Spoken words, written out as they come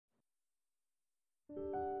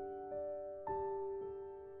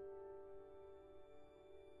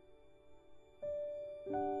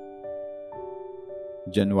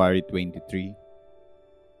January 23,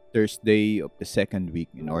 Thursday of the second week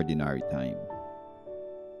in Ordinary Time.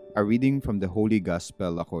 A reading from the Holy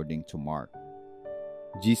Gospel according to Mark.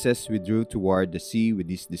 Jesus withdrew toward the sea with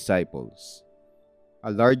his disciples.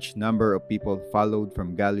 A large number of people followed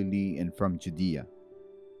from Galilee and from Judea.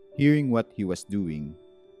 Hearing what he was doing,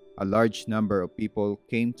 a large number of people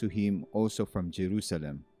came to him also from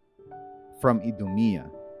Jerusalem, from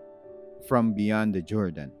Idumea, from beyond the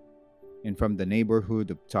Jordan, and from the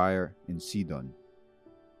neighborhood of Tyre and Sidon.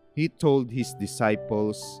 He told his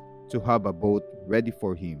disciples to have a boat ready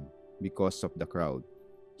for him because of the crowd,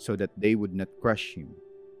 so that they would not crush him.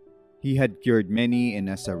 He had cured many, and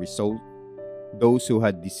as a result, those who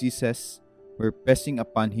had diseases were pressing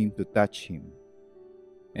upon him to touch him.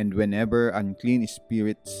 And whenever unclean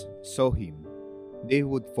spirits saw him, they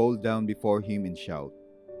would fall down before him and shout,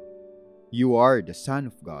 "You are the Son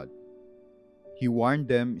of God." He warned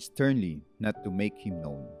them sternly not to make him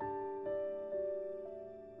known.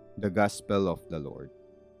 The Gospel of the Lord.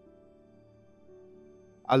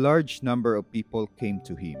 A large number of people came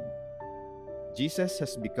to him. Jesus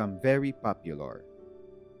has become very popular.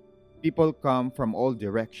 People come from all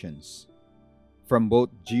directions, from both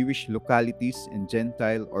Jewish localities and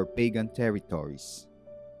Gentile or pagan territories.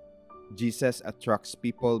 Jesus attracts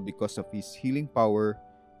people because of his healing power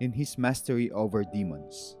and his mastery over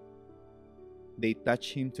demons. They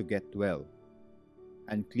touch him to get well.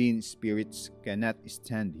 Unclean spirits cannot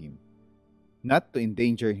stand him. Not to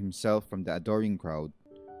endanger himself from the adoring crowd,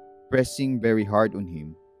 pressing very hard on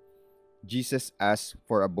him, Jesus asks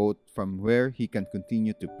for a boat from where he can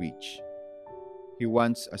continue to preach. He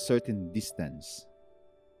wants a certain distance.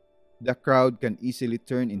 The crowd can easily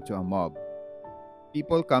turn into a mob.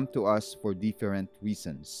 People come to us for different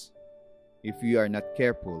reasons. If we are not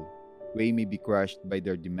careful, we may be crushed by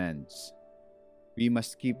their demands. We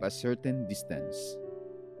must keep a certain distance,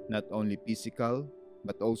 not only physical,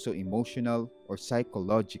 but also emotional or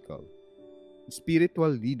psychological. Spiritual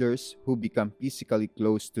leaders who become physically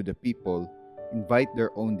close to the people invite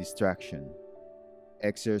their own distraction.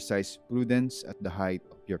 Exercise prudence at the height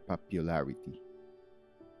of your popularity.